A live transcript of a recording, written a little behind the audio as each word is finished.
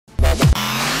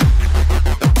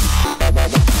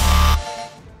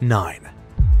9.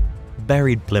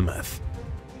 Buried Plymouth.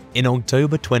 In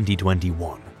October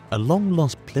 2021, a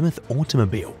long-lost Plymouth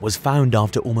automobile was found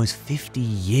after almost 50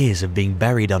 years of being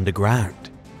buried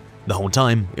underground. The whole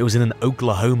time, it was in an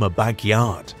Oklahoma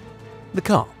backyard. The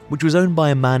car, which was owned by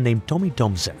a man named Tommy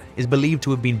Thompson, is believed to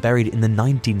have been buried in the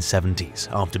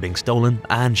 1970s after being stolen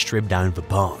and stripped down for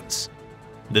parts.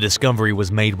 The discovery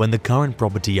was made when the current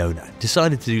property owner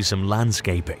decided to do some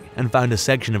landscaping and found a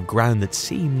section of ground that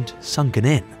seemed sunken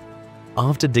in.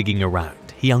 After digging around,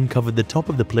 he uncovered the top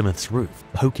of the Plymouth's roof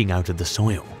poking out of the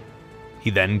soil. He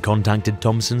then contacted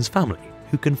Thompson's family,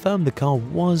 who confirmed the car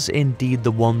was indeed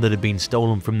the one that had been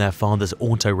stolen from their father's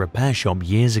auto repair shop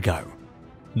years ago.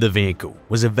 The vehicle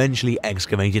was eventually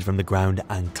excavated from the ground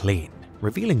and cleaned,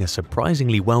 revealing a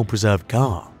surprisingly well-preserved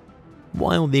car.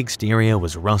 While the exterior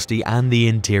was rusty and the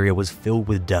interior was filled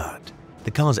with dirt,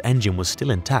 the car's engine was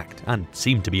still intact and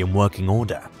seemed to be in working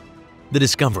order. The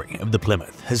discovery of the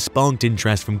Plymouth has sparked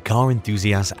interest from car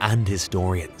enthusiasts and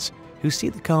historians, who see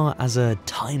the car as a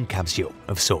time capsule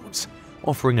of sorts,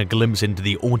 offering a glimpse into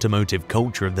the automotive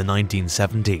culture of the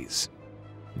 1970s.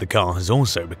 The car has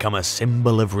also become a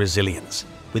symbol of resilience,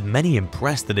 with many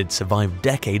impressed that it survived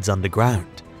decades underground,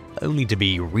 only to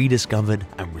be rediscovered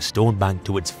and restored back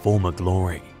to its former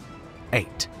glory.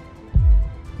 8.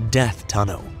 Death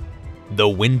Tunnel. The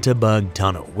Winterberg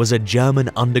Tunnel was a German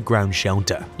underground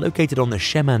shelter located on the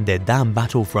Chemin-des Dames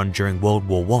battlefront during World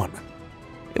War I.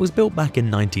 It was built back in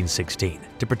 1916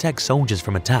 to protect soldiers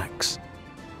from attacks.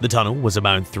 The tunnel was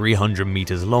about 300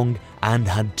 meters long and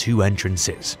had 2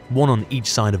 entrances, one on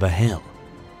each side of a hill.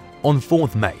 On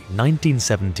 4th May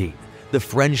 1917, the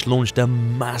French launched a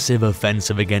massive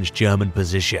offensive against German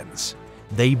positions.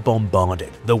 They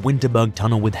bombarded the Winterberg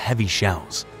Tunnel with heavy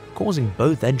shells, causing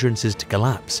both entrances to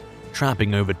collapse,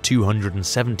 trapping over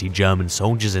 270 German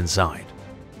soldiers inside.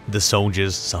 The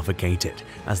soldiers suffocated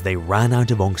as they ran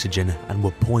out of oxygen and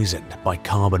were poisoned by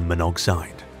carbon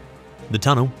monoxide. The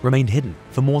tunnel remained hidden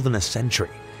for more than a century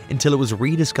until it was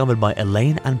rediscovered by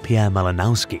Elaine and Pierre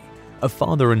Malinowski, a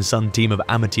father and son team of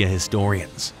amateur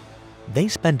historians. They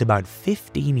spent about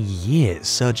 15 years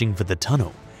searching for the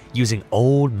tunnel, using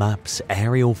old maps,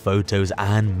 aerial photos,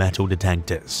 and metal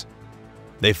detectors.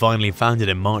 They finally found it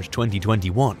in March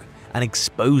 2021 and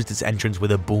exposed its entrance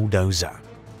with a bulldozer.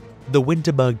 The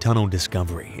Winterberg Tunnel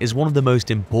discovery is one of the most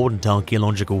important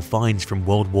archaeological finds from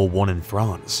World War I in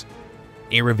France.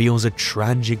 It reveals a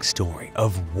tragic story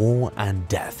of war and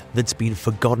death that's been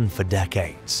forgotten for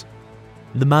decades.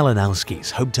 The Malinowskis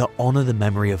hope to honor the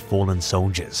memory of fallen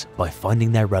soldiers by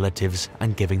finding their relatives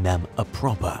and giving them a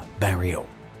proper burial.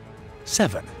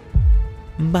 7.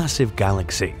 Massive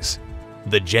Galaxies.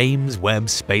 The James Webb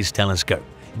Space Telescope,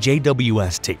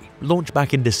 JWST, launched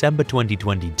back in December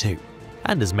 2022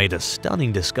 and has made a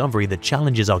stunning discovery that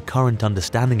challenges our current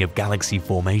understanding of galaxy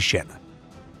formation.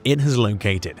 It has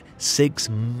located 6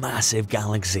 massive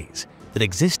galaxies that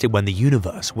existed when the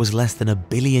universe was less than 1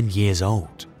 billion years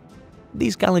old.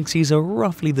 These galaxies are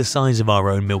roughly the size of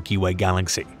our own Milky Way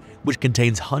galaxy, which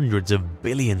contains hundreds of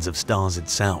billions of stars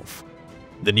itself.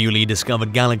 The newly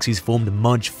discovered galaxies formed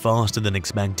much faster than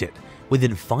expected,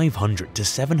 within 500 to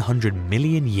 700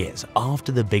 million years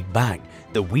after the Big Bang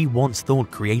that we once thought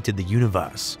created the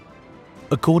universe.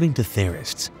 According to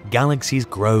theorists, galaxies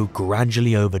grow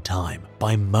gradually over time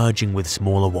by merging with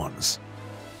smaller ones.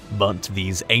 But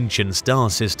these ancient star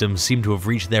systems seem to have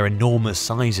reached their enormous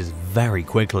sizes very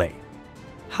quickly.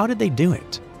 How did they do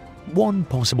it? One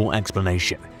possible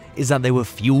explanation is that they were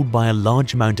fueled by a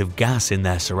large amount of gas in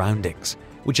their surroundings,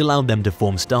 which allowed them to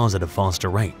form stars at a faster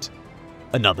rate.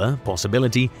 Another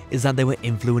possibility is that they were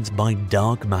influenced by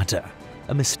dark matter,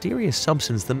 a mysterious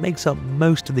substance that makes up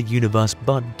most of the universe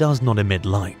but does not emit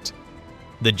light.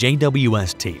 The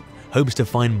JWST team hopes to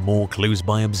find more clues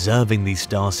by observing these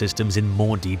star systems in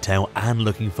more detail and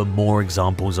looking for more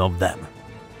examples of them.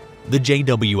 The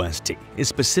JWST is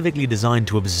specifically designed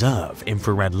to observe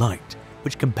infrared light,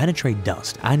 which can penetrate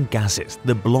dust and gases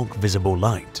that block visible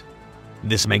light.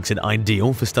 This makes it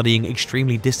ideal for studying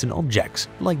extremely distant objects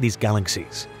like these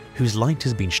galaxies, whose light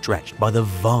has been stretched by the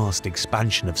vast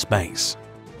expansion of space.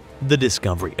 The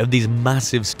discovery of these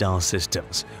massive star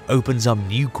systems opens up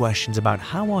new questions about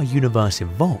how our universe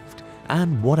evolved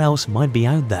and what else might be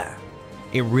out there.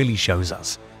 It really shows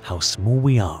us how small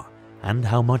we are and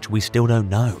how much we still don't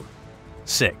know.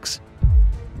 6.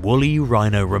 Woolly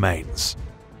rhino remains.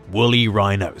 Woolly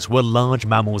rhinos were large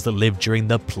mammals that lived during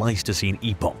the Pleistocene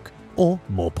epoch, or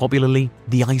more popularly,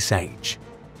 the Ice Age.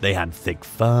 They had thick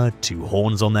fur, 2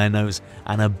 horns on their nose,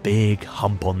 and a big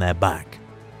hump on their back.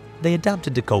 They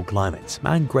adapted to cold climates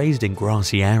and grazed in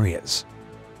grassy areas.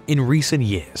 In recent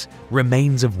years,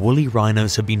 remains of woolly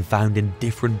rhinos have been found in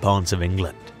different parts of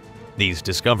England. These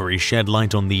discoveries shed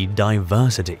light on the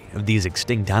diversity of these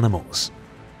extinct animals.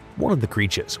 One of the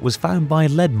creatures was found by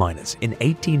lead miners in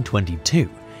 1822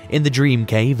 in the Dream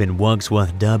Cave in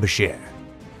Wirksworth, Derbyshire.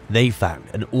 They found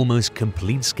an almost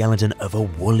complete skeleton of a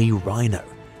woolly rhino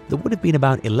that would have been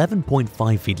about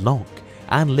 11.5 feet long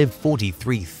and lived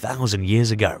 43,000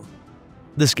 years ago.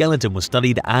 The skeleton was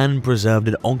studied and preserved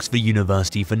at Oxford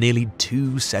University for nearly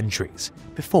 2 centuries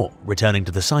before returning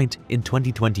to the site in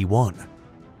 2021.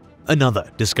 Another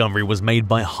discovery was made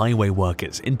by highway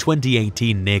workers in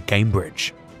 2018 near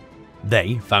Cambridge.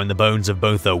 They found the bones of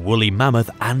both a woolly mammoth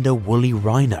and a woolly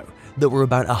rhino that were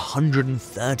about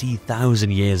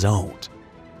 130,000 years old.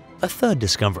 A third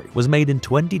discovery was made in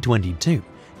 2022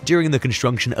 during the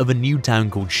construction of a new town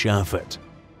called Sherford.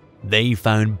 They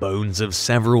found bones of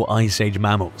several Ice Age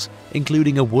mammals,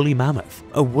 including a woolly mammoth,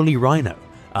 a woolly rhino,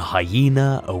 a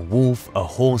hyena, a wolf, a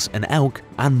horse, an elk,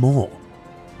 and more.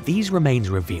 These remains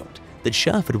revealed that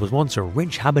Sherford was once a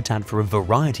rich habitat for a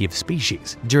variety of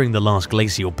species during the last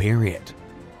glacial period.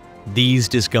 These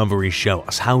discoveries show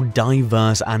us how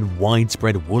diverse and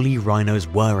widespread woolly rhinos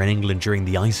were in England during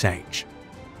the Ice Age.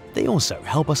 They also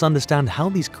help us understand how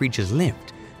these creatures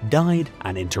lived, died,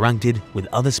 and interacted with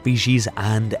other species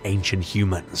and ancient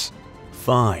humans.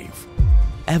 5.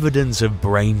 Evidence of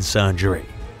brain surgery.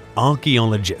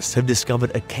 Archaeologists have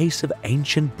discovered a case of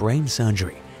ancient brain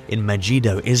surgery in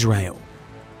Megiddo, Israel.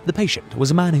 The patient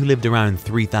was a man who lived around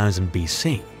 3000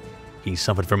 BC. He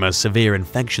suffered from a severe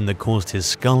infection that caused his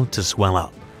skull to swell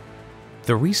up.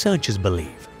 The researchers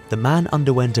believe the man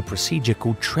underwent a procedure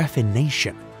called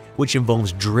trephination, which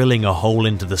involves drilling a hole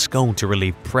into the skull to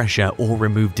relieve pressure or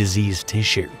remove diseased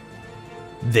tissue.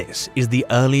 This is the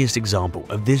earliest example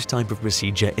of this type of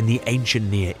procedure in the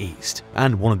ancient Near East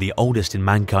and one of the oldest in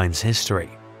mankind's history.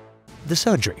 The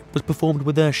surgery was performed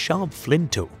with a sharp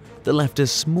flint tool that left a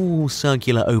small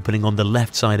circular opening on the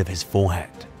left side of his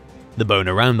forehead. The bone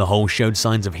around the hole showed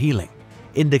signs of healing,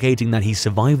 indicating that he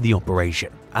survived the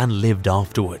operation and lived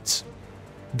afterwards.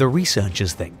 The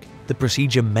researchers think the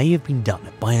procedure may have been done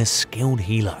by a skilled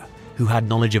healer who had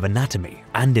knowledge of anatomy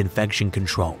and infection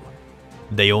control.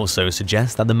 They also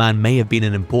suggest that the man may have been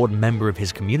an important member of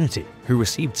his community who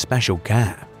received special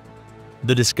care.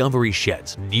 The discovery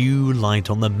sheds new light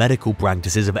on the medical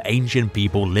practices of ancient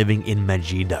people living in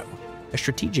Megiddo, a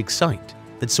strategic site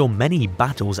that saw many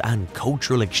battles and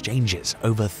cultural exchanges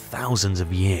over thousands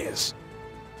of years.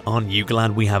 Aren't you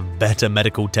glad we have better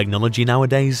medical technology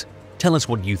nowadays? Tell us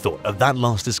what you thought of that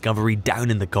last discovery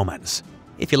down in the comments.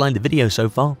 If you liked the video so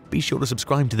far, be sure to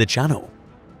subscribe to the channel.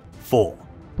 4.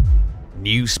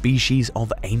 New species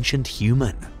of ancient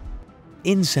human.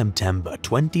 In September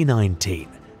 2019,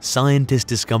 scientists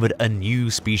discovered a new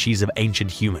species of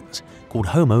ancient humans called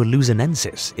Homo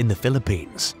luzonensis in the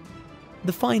Philippines.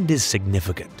 The find is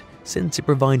significant since it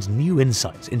provides new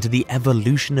insights into the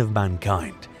evolution of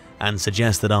mankind and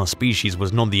suggests that our species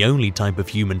was not the only type of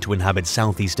human to inhabit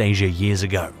Southeast Asia years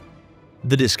ago.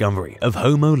 The discovery of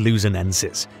Homo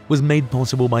luzonensis was made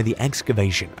possible by the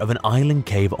excavation of an island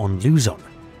cave on Luzon,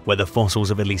 where the fossils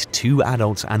of at least 2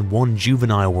 adults and 1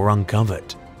 juvenile were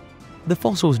uncovered. The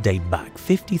fossils date back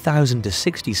 50,000 to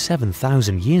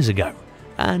 67,000 years ago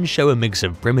and show a mix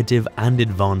of primitive and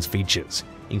advanced features,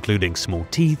 including small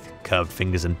teeth, curved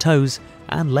fingers and toes,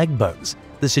 and leg bones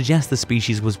that suggest the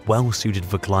species was well suited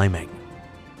for climbing.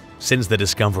 Since the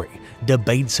discovery,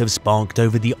 debates have sparked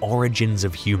over the origins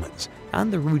of humans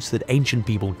and the routes that ancient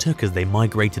people took as they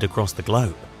migrated across the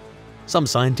globe. Some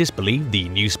scientists believe the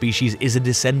new species is a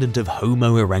descendant of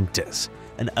Homo erectus,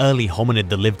 an early hominid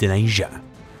that lived in Asia.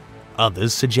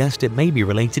 Others suggest it may be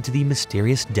related to the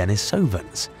mysterious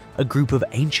Denisovans, a group of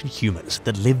ancient humans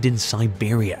that lived in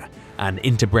Siberia and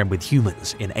interbred with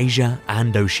humans in Asia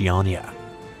and Oceania.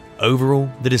 Overall,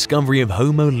 the discovery of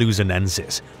Homo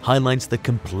luzonensis highlights the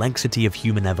complexity of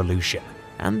human evolution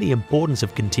and the importance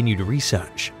of continued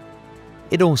research.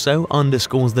 It also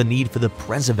underscores the need for the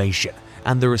preservation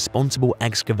and the responsible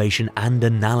excavation and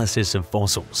analysis of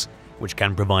fossils, which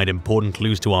can provide important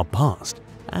clues to our past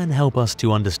and help us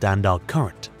to understand our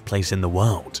current place in the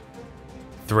world.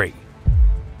 3.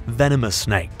 Venomous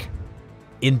snake.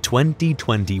 In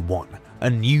 2021, a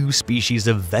new species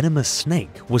of venomous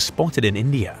snake was spotted in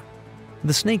India.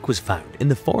 The snake was found in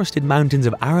the forested mountains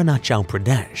of Arunachal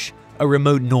Pradesh, a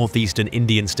remote northeastern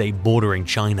Indian state bordering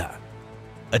China.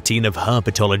 A team of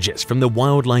herpetologists from the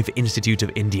Wildlife Institute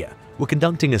of India were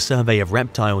conducting a survey of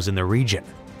reptiles in the region.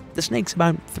 The snake's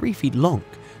about 3 feet long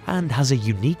and has a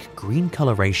unique green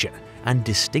coloration and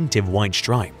distinctive white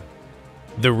stripe.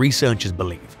 The researchers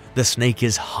believe the snake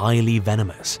is highly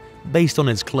venomous, based on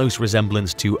its close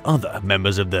resemblance to other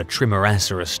members of the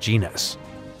Trimeresurus genus.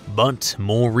 But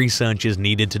more research is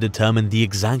needed to determine the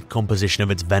exact composition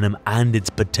of its venom and its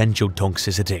potential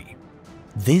toxicity.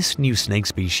 This new snake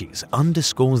species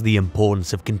underscores the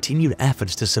importance of continued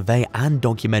efforts to survey and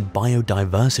document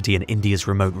biodiversity in India's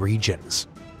remote regions.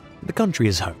 The country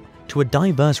is home to a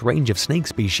diverse range of snake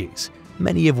species,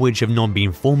 many of which have not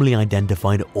been formally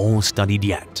identified or studied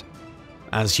yet.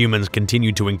 As humans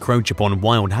continue to encroach upon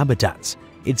wild habitats,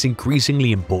 it's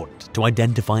increasingly important to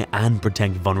identify and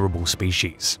protect vulnerable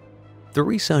species. The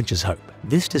researchers hope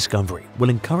this discovery will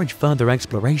encourage further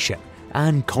exploration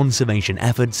and conservation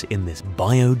efforts in this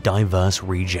biodiverse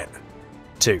region.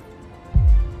 2.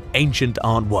 Ancient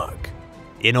artwork.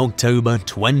 In October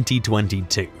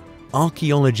 2022,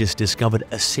 archaeologists discovered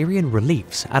Assyrian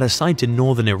reliefs at a site in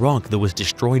northern Iraq that was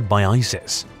destroyed by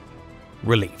ISIS.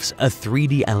 Reliefs are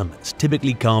 3D elements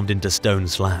typically carved into stone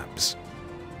slabs.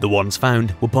 The ones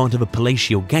found were part of a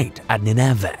palatial gate at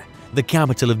Nineveh, the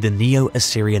capital of the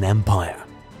Neo-Assyrian Empire.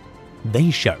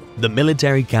 They show the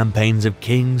military campaigns of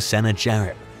King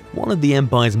Sennacherib, one of the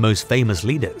empire's most famous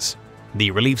leaders.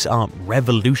 The reliefs are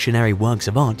revolutionary works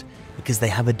of art because they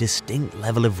have a distinct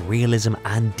level of realism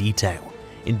and detail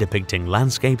in depicting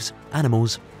landscapes,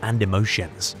 animals, and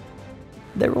emotions.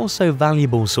 They're also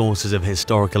valuable sources of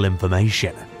historical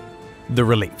information. The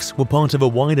reliefs were part of a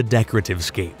wider decorative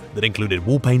scheme that included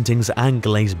wall paintings and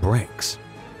glazed bricks.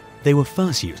 They were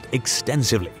first used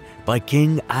extensively by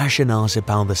King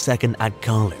Ashurnasirpal II at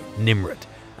Karlu, Nimrud,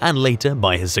 and later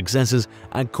by his successors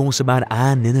at Khorsabad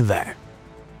and Nineveh.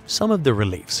 Some of the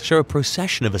reliefs show a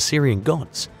procession of Assyrian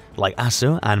gods, like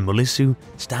Assur and Mulisu,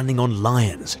 standing on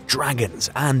lions, dragons,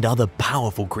 and other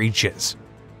powerful creatures.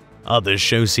 Others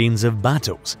show scenes of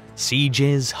battles,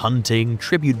 sieges, hunting,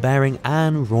 tribute-bearing,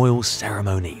 and royal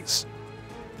ceremonies.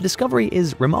 The discovery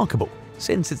is remarkable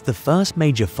since it's the first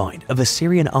major find of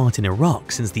Assyrian art in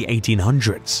Iraq since the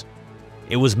 1800s.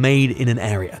 It was made in an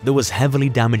area that was heavily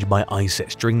damaged by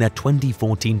ISIS during their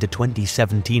 2014 to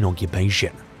 2017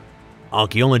 occupation.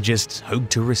 Archaeologists hope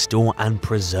to restore and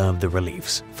preserve the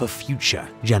reliefs for future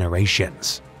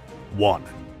generations. 1.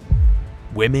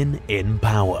 Women in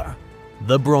power.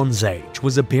 The Bronze Age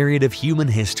was a period of human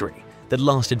history that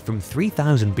lasted from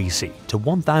 3000 BC to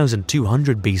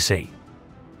 1200 BC.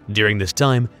 During this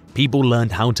time, people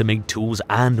learned how to make tools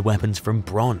and weapons from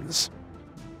bronze.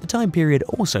 The time period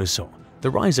also saw the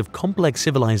rise of complex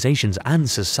civilizations and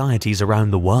societies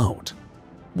around the world.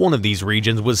 One of these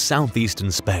regions was southeastern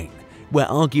Spain, where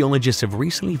archaeologists have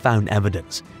recently found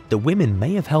evidence that women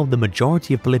may have held the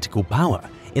majority of political power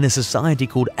in a society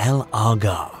called El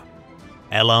Argar.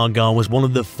 El Argar was one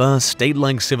of the first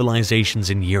state-like civilizations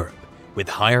in Europe, with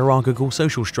hierarchical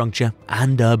social structure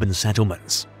and urban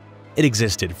settlements. It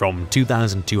existed from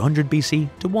 2200 BC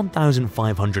to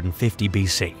 1550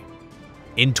 BC.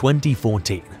 In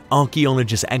 2014,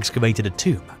 archaeologists excavated a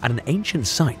tomb at an ancient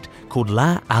site called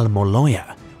La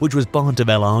Almoloya, which was part of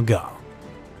El Argar.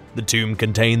 The tomb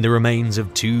contained the remains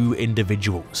of two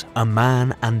individuals, a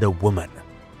man and a woman.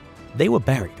 They were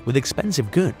buried with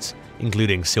expensive goods,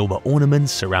 including silver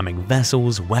ornaments, ceramic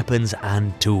vessels, weapons,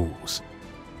 and tools.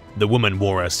 The woman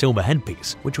wore a silver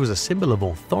headpiece, which was a symbol of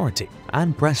authority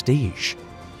and prestige.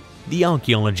 The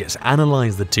archaeologists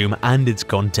analyzed the tomb and its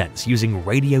contents using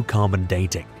radiocarbon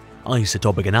dating,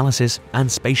 isotopic analysis,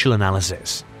 and spatial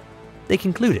analysis. They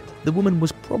concluded the woman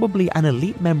was probably an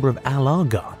elite member of El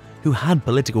Argar who had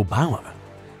political power.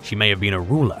 She may have been a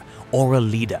ruler or a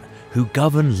leader who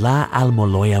governed La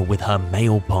Almoloya with her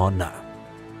male partner.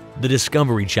 The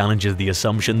discovery challenges the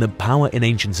assumption that power in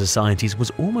ancient societies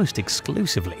was almost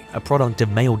exclusively a product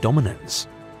of male dominance.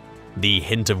 The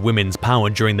hint of women's power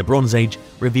during the Bronze Age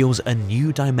reveals a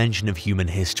new dimension of human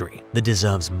history that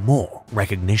deserves more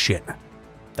recognition.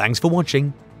 Thanks for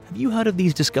watching. Have you heard of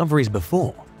these discoveries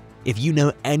before? If you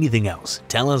know anything else,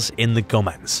 tell us in the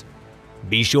comments.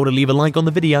 Be sure to leave a like on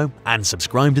the video and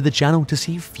subscribe to the channel to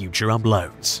see future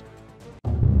uploads.